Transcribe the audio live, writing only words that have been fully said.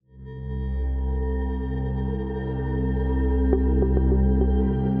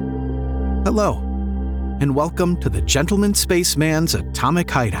Hello, and welcome to the Gentleman Spaceman's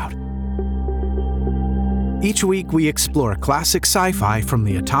Atomic Hideout. Each week we explore classic sci-fi from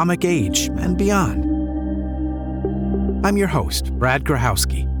the atomic age and beyond. I'm your host, Brad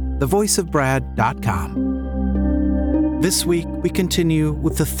Grochowski, the voice of Brad.com. This week we continue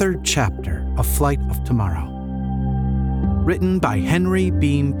with the third chapter of Flight of Tomorrow. Written by Henry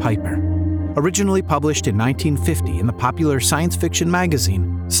Beam Piper, originally published in 1950 in the popular science fiction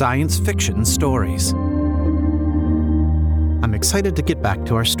magazine Science Fiction Stories. I'm excited to get back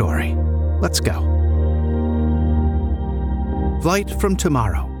to our story. Let's go. Flight from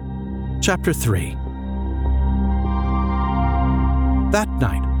Tomorrow, Chapter 3. That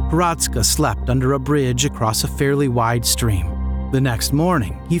night, Hradzka slept under a bridge across a fairly wide stream. The next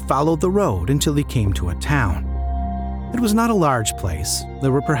morning, he followed the road until he came to a town. It was not a large place.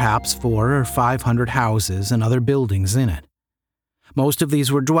 There were perhaps 400 or 500 houses and other buildings in it. Most of these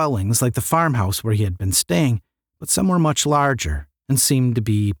were dwellings like the farmhouse where he had been staying, but some were much larger and seemed to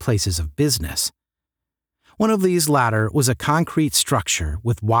be places of business. One of these latter was a concrete structure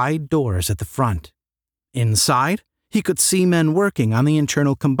with wide doors at the front. Inside, he could see men working on the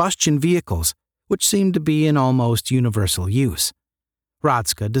internal combustion vehicles, which seemed to be in almost universal use.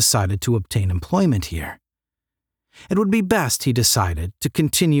 Hradzka decided to obtain employment here. It would be best, he decided, to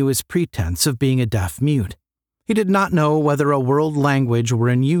continue his pretense of being a deaf-mute. He did not know whether a world language were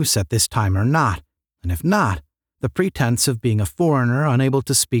in use at this time or not, and if not, the pretense of being a foreigner unable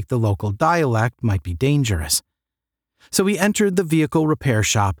to speak the local dialect might be dangerous. So he entered the vehicle repair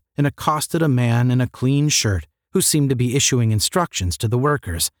shop and accosted a man in a clean shirt who seemed to be issuing instructions to the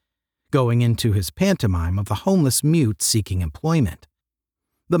workers, going into his pantomime of the homeless mute seeking employment.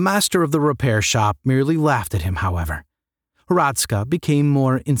 The master of the repair shop merely laughed at him, however. Hradzka became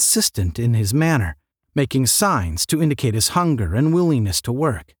more insistent in his manner, making signs to indicate his hunger and willingness to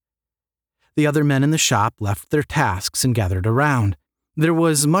work. The other men in the shop left their tasks and gathered around. There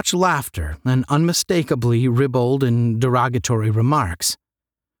was much laughter and unmistakably ribald and derogatory remarks.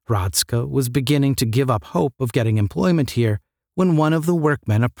 Hradzka was beginning to give up hope of getting employment here when one of the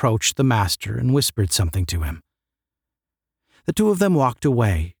workmen approached the master and whispered something to him. The two of them walked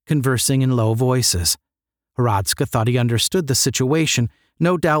away, conversing in low voices. Hradzka thought he understood the situation.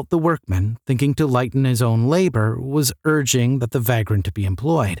 No doubt the workman, thinking to lighten his own labor, was urging that the vagrant be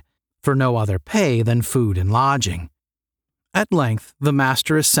employed, for no other pay than food and lodging. At length, the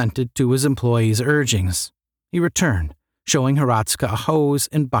master assented to his employee's urgings. He returned, showing Hradzka a hose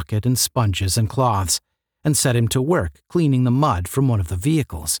and bucket and sponges and cloths, and set him to work cleaning the mud from one of the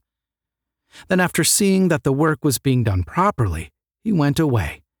vehicles. Then, after seeing that the work was being done properly, he went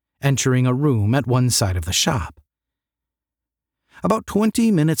away, entering a room at one side of the shop. About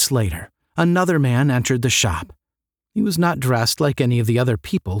 20 minutes later, another man entered the shop. He was not dressed like any of the other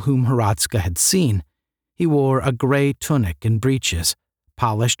people whom Hradzka had seen. He wore a gray tunic and breeches,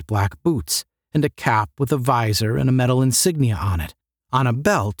 polished black boots, and a cap with a visor and a metal insignia on it. On a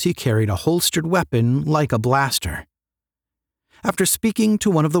belt he carried a holstered weapon like a blaster. After speaking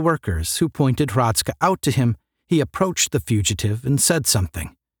to one of the workers who pointed Hradzka out to him, he approached the fugitive and said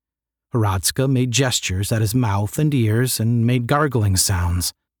something. Hradzka made gestures at his mouth and ears and made gargling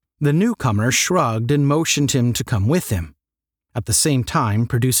sounds. The newcomer shrugged and motioned him to come with him, at the same time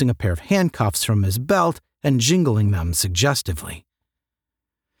producing a pair of handcuffs from his belt and jingling them suggestively.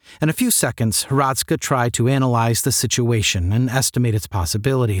 In a few seconds, Hradzka tried to analyze the situation and estimate its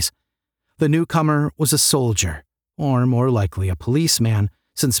possibilities. The newcomer was a soldier, or more likely a policeman,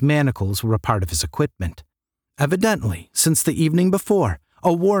 since manacles were a part of his equipment. Evidently, since the evening before,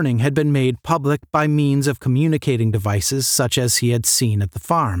 a warning had been made public by means of communicating devices such as he had seen at the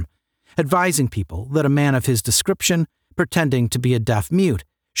farm, advising people that a man of his description, pretending to be a deaf-mute,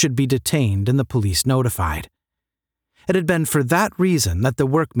 should be detained and the police notified. It had been for that reason that the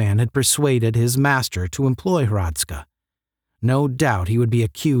workman had persuaded his master to employ Hradzka. No doubt he would be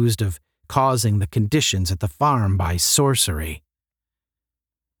accused of causing the conditions at the farm by sorcery.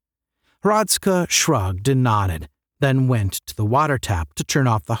 Hradzka shrugged and nodded, then went to the water tap to turn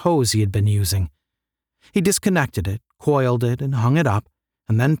off the hose he had been using. He disconnected it, coiled it, and hung it up,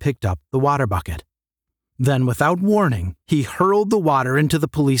 and then picked up the water bucket. Then, without warning, he hurled the water into the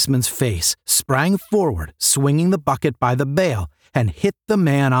policeman's face, sprang forward, swinging the bucket by the bail, and hit the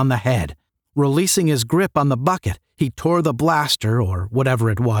man on the head. Releasing his grip on the bucket, he tore the blaster, or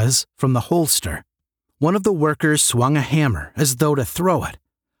whatever it was, from the holster. One of the workers swung a hammer as though to throw it.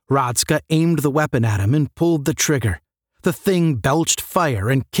 Hradzka aimed the weapon at him and pulled the trigger. The thing belched fire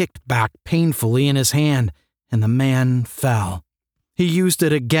and kicked back painfully in his hand, and the man fell. He used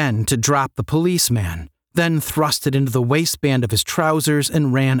it again to drop the policeman, then thrust it into the waistband of his trousers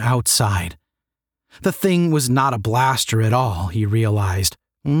and ran outside. The thing was not a blaster at all, he realized,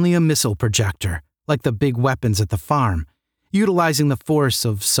 only a missile projector, like the big weapons at the farm, utilizing the force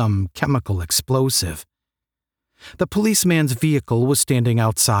of some chemical explosive. The policeman's vehicle was standing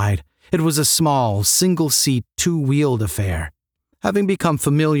outside. It was a small, single-seat, two-wheeled affair. Having become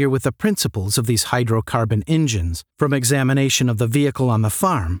familiar with the principles of these hydrocarbon engines from examination of the vehicle on the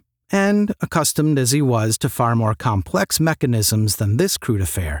farm, and accustomed as he was to far more complex mechanisms than this crude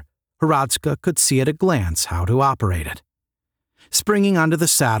affair, Hradzka could see at a glance how to operate it. Springing onto the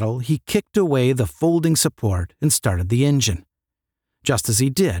saddle, he kicked away the folding support and started the engine. Just as he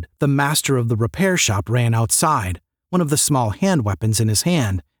did, the master of the repair shop ran outside, one of the small hand weapons in his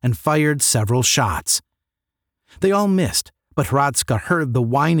hand, and fired several shots. They all missed, but Hradzka heard the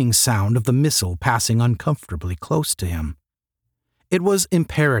whining sound of the missile passing uncomfortably close to him. It was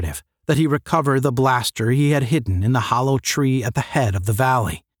imperative that he recover the blaster he had hidden in the hollow tree at the head of the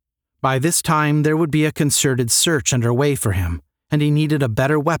valley. By this time, there would be a concerted search underway for him, and he needed a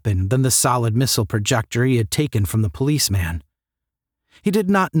better weapon than the solid missile projector he had taken from the policeman. He did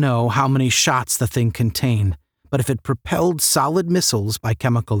not know how many shots the thing contained, but if it propelled solid missiles by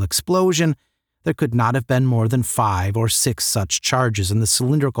chemical explosion, there could not have been more than 5 or 6 such charges in the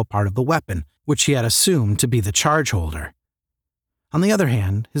cylindrical part of the weapon, which he had assumed to be the charge holder. On the other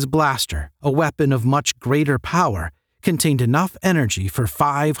hand, his blaster, a weapon of much greater power, contained enough energy for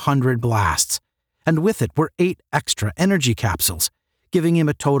 500 blasts, and with it were 8 extra energy capsules, giving him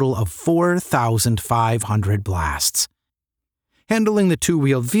a total of 4,500 blasts. Handling the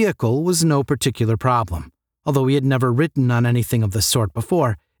two-wheeled vehicle was no particular problem. Although he had never ridden on anything of the sort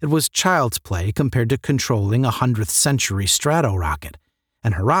before, it was child's play compared to controlling a 100th century strato rocket,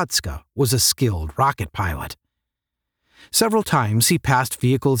 and Hradzka was a skilled rocket pilot. Several times he passed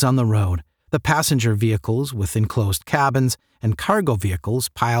vehicles on the road, the passenger vehicles with enclosed cabins and cargo vehicles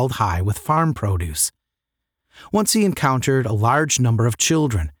piled high with farm produce. Once he encountered a large number of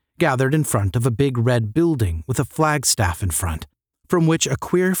children gathered in front of a big red building with a flagstaff in front, from which a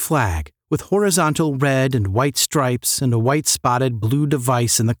queer flag with horizontal red and white stripes and a white-spotted blue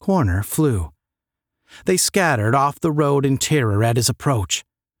device in the corner flew. They scattered off the road in terror at his approach.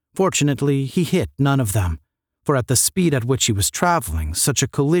 Fortunately, he hit none of them, for at the speed at which he was traveling, such a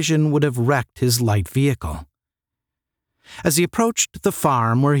collision would have wrecked his light vehicle. As he approached the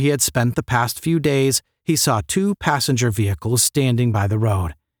farm where he had spent the past few days, he saw 2 passenger vehicles standing by the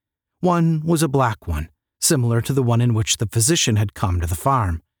road. One was a black one, similar to the one in which the physician had come to the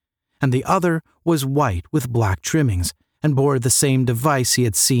farm, and the other was white with black trimmings and bore the same device he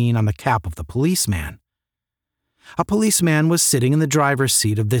had seen on the cap of the policeman. A policeman was sitting in the driver's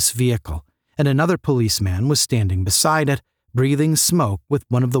seat of this vehicle, and another policeman was standing beside it, breathing smoke with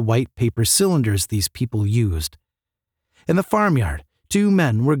one of the white paper cylinders these people used. In the farmyard, 2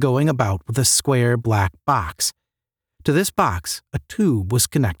 men were going about with a square black box. To this box, a tube was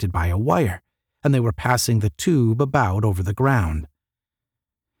connected by a wire, and they were passing the tube about over the ground.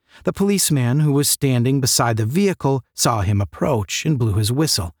 The policeman who was standing beside the vehicle saw him approach and blew his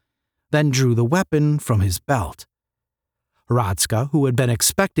whistle, then drew the weapon from his belt. Hradzka, who had been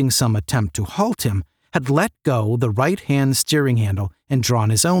expecting some attempt to halt him, had let go the right-hand steering handle and drawn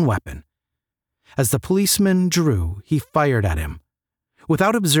his own weapon. As the policeman drew, he fired at him.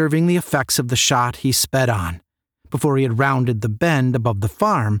 Without observing the effects of the shot, he sped on. Before he had rounded the bend above the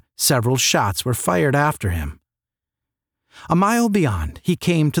farm, several shots were fired after him. A mile beyond, he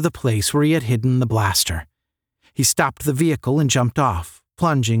came to the place where he had hidden the blaster. He stopped the vehicle and jumped off,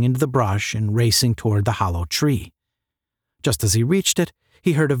 plunging into the brush and racing toward the hollow tree. Just as he reached it,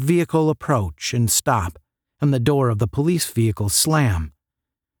 he heard a vehicle approach and stop, and the door of the police vehicle slam.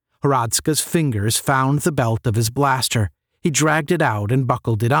 Hradzka's fingers found the belt of his blaster. He dragged it out and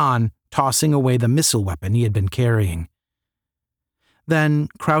buckled it on, tossing away the missile weapon he had been carrying. Then,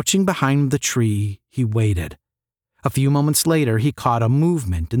 crouching behind the tree, he waited. A few moments later, he caught a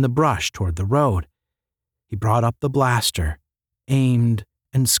movement in the brush toward the road. He brought up the blaster, aimed,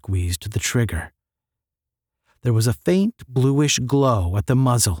 and squeezed the trigger. There was a faint bluish glow at the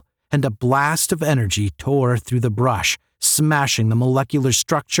muzzle, and a blast of energy tore through the brush, smashing the molecular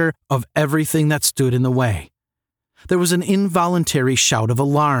structure of everything that stood in the way. There was an involuntary shout of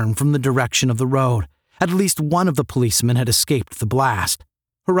alarm from the direction of the road. At least one of the policemen had escaped the blast.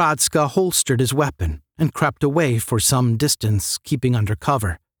 Hradzka holstered his weapon and crept away for some distance, keeping under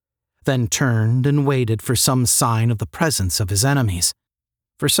cover, then turned and waited for some sign of the presence of his enemies.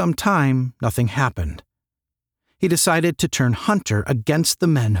 For some time, nothing happened. He decided to turn hunter against the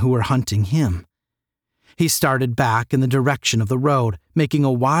men who were hunting him. He started back in the direction of the road, making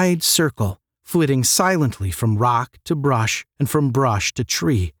a wide circle, flitting silently from rock to brush and from brush to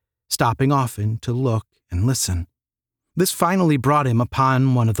tree, stopping often to look and listen. This finally brought him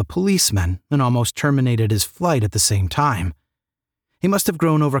upon one of the policemen and almost terminated his flight at the same time. He must have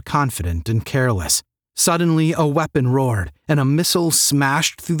grown overconfident and careless. Suddenly, a weapon roared, and a missile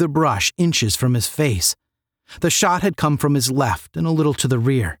smashed through the brush inches from his face. The shot had come from his left and a little to the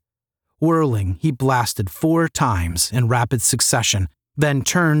rear. Whirling, he blasted 4 times in rapid succession, then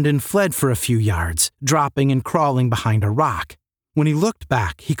turned and fled for a few yards, dropping and crawling behind a rock. When he looked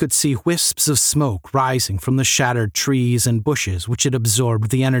back, he could see wisps of smoke rising from the shattered trees and bushes which had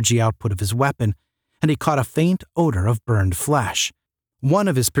absorbed the energy output of his weapon, and he caught a faint odor of burned flesh. One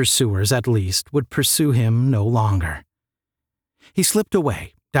of his pursuers, at least, would pursue him no longer. He slipped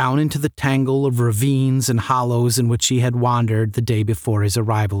away, down into the tangle of ravines and hollows in which he had wandered the day before his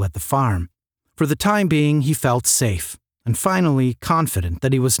arrival at the farm. For the time being, he felt safe, and finally, confident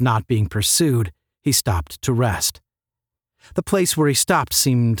that he was not being pursued, he stopped to rest. The place where he stopped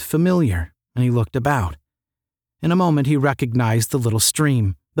seemed familiar, and he looked about. In a moment, he recognized the little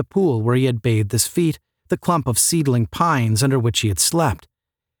stream, the pool where he had bathed his feet, the clump of seedling pines under which he had slept.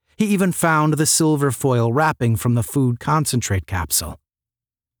 He even found the silver foil wrapping from the food concentrate capsule.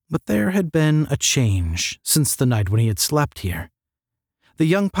 But there had been a change since the night when he had slept here. The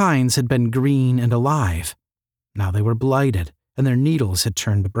young pines had been green and alive. Now they were blighted, and their needles had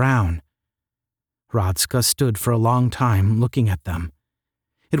turned brown. Hradzka stood for a long time looking at them.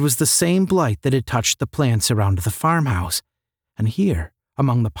 It was the same blight that had touched the plants around the farmhouse, and here,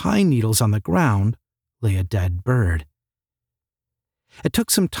 among the pine needles on the ground, lay a dead bird. It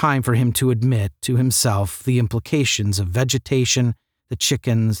took some time for him to admit to himself the implications of vegetation. The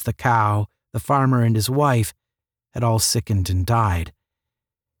chickens, the cow, the farmer and his wife had all sickened and died.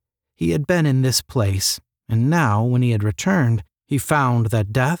 He had been in this place, and now, when he had returned, he found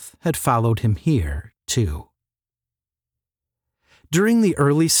that death had followed him here, too. During the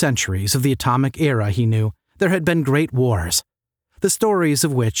early centuries of the atomic era, he knew, there had been great wars, the stories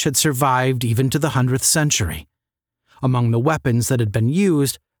of which had survived even to the 100th century. Among the weapons that had been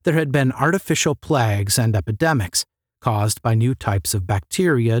used, there had been artificial plagues and epidemics, caused by new types of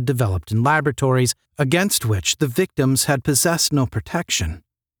bacteria developed in laboratories against which the victims had possessed no protection.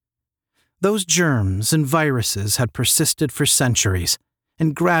 Those germs and viruses had persisted for centuries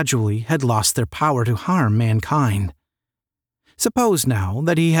and gradually had lost their power to harm mankind. Suppose now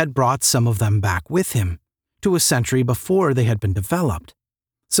that he had brought some of them back with him, to a century before they had been developed.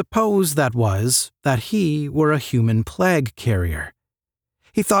 Suppose that he were a human plague carrier.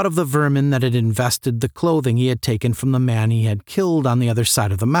 He thought of the vermin that had infested the clothing he had taken from the man he had killed on the other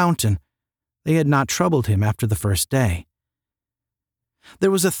side of the mountain. They had not troubled him after the first day.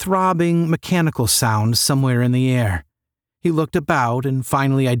 There was a throbbing, mechanical sound somewhere in the air. He looked about and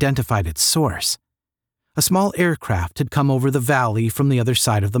finally identified its source. A small aircraft had come over the valley from the other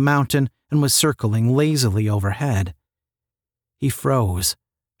side of the mountain and was circling lazily overhead. He froze,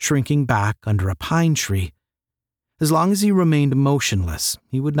 shrinking back under a pine tree. As long as he remained motionless,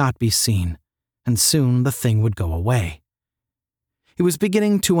 he would not be seen, and soon the thing would go away. He was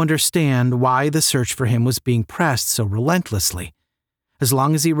beginning to understand why the search for him was being pressed so relentlessly. As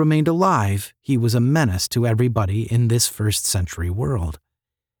long as he remained alive, he was a menace to everybody in this first-century world.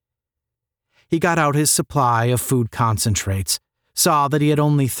 He got out his supply of food concentrates, saw that he had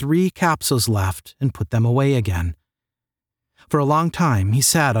only 3 capsules left, and put them away again. For a long time, he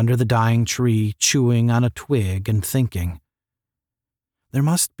sat under the dying tree, chewing on a twig and thinking. There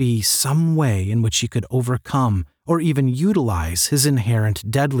must be some way in which he could overcome or even utilize his inherent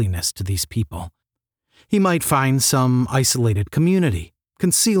deadliness to these people. He might find some isolated community,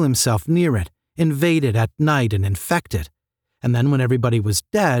 conceal himself near it, invade it at night and infect it, and then when everybody was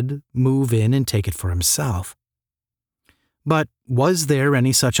dead, move in and take it for himself. But was there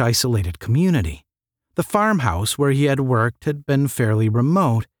any such isolated community? The farmhouse where he had worked had been fairly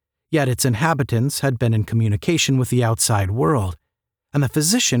remote, yet its inhabitants had been in communication with the outside world, and the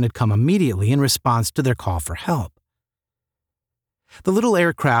physician had come immediately in response to their call for help. The little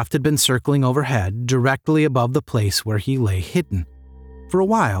aircraft had been circling overhead directly above the place where he lay hidden. For a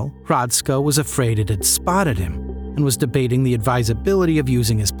while, Hradzka was afraid it had spotted him and was debating the advisability of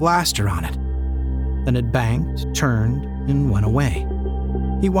using his blaster on it. Then it banked, turned, and went away.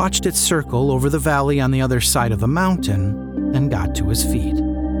 He watched it circle over the valley on the other side of the mountain and got to his feet.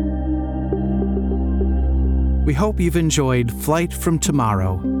 We hope you've enjoyed Flight from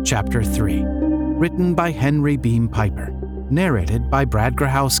Tomorrow, Chapter 3, written by Henry Beam Piper, narrated by Brad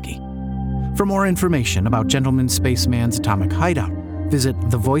Grochowski. For more information about Gentleman Spaceman's Atomic Hideout, visit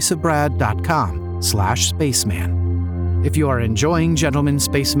thevoiceofbrad.com/spaceman. If you are enjoying Gentleman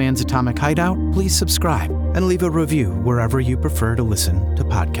Spaceman's Atomic Hideout, please subscribe and leave a review wherever you prefer to listen to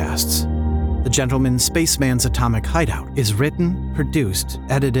podcasts. The Gentleman Spaceman's Atomic Hideout is written, produced,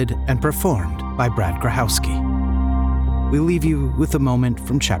 edited, and performed by Brad Grochowski. We leave you with a moment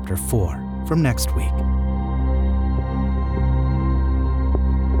from Chapter 4 from next week.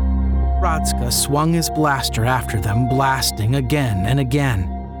 Hradzka swung his blaster after them, blasting again and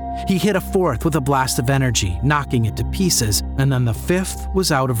again. He hit a fourth with a blast of energy, knocking it to pieces, and then the fifth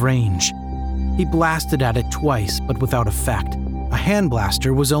was out of range. He blasted at it twice, but without effect. A hand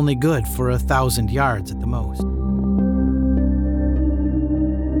blaster was only good for 1,000 yards at the most.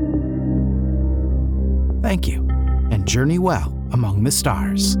 Thank you, and journey well among the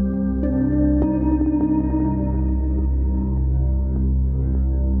stars.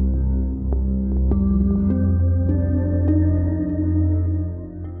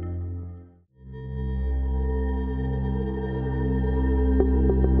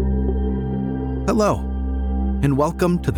 Hello, and welcome to the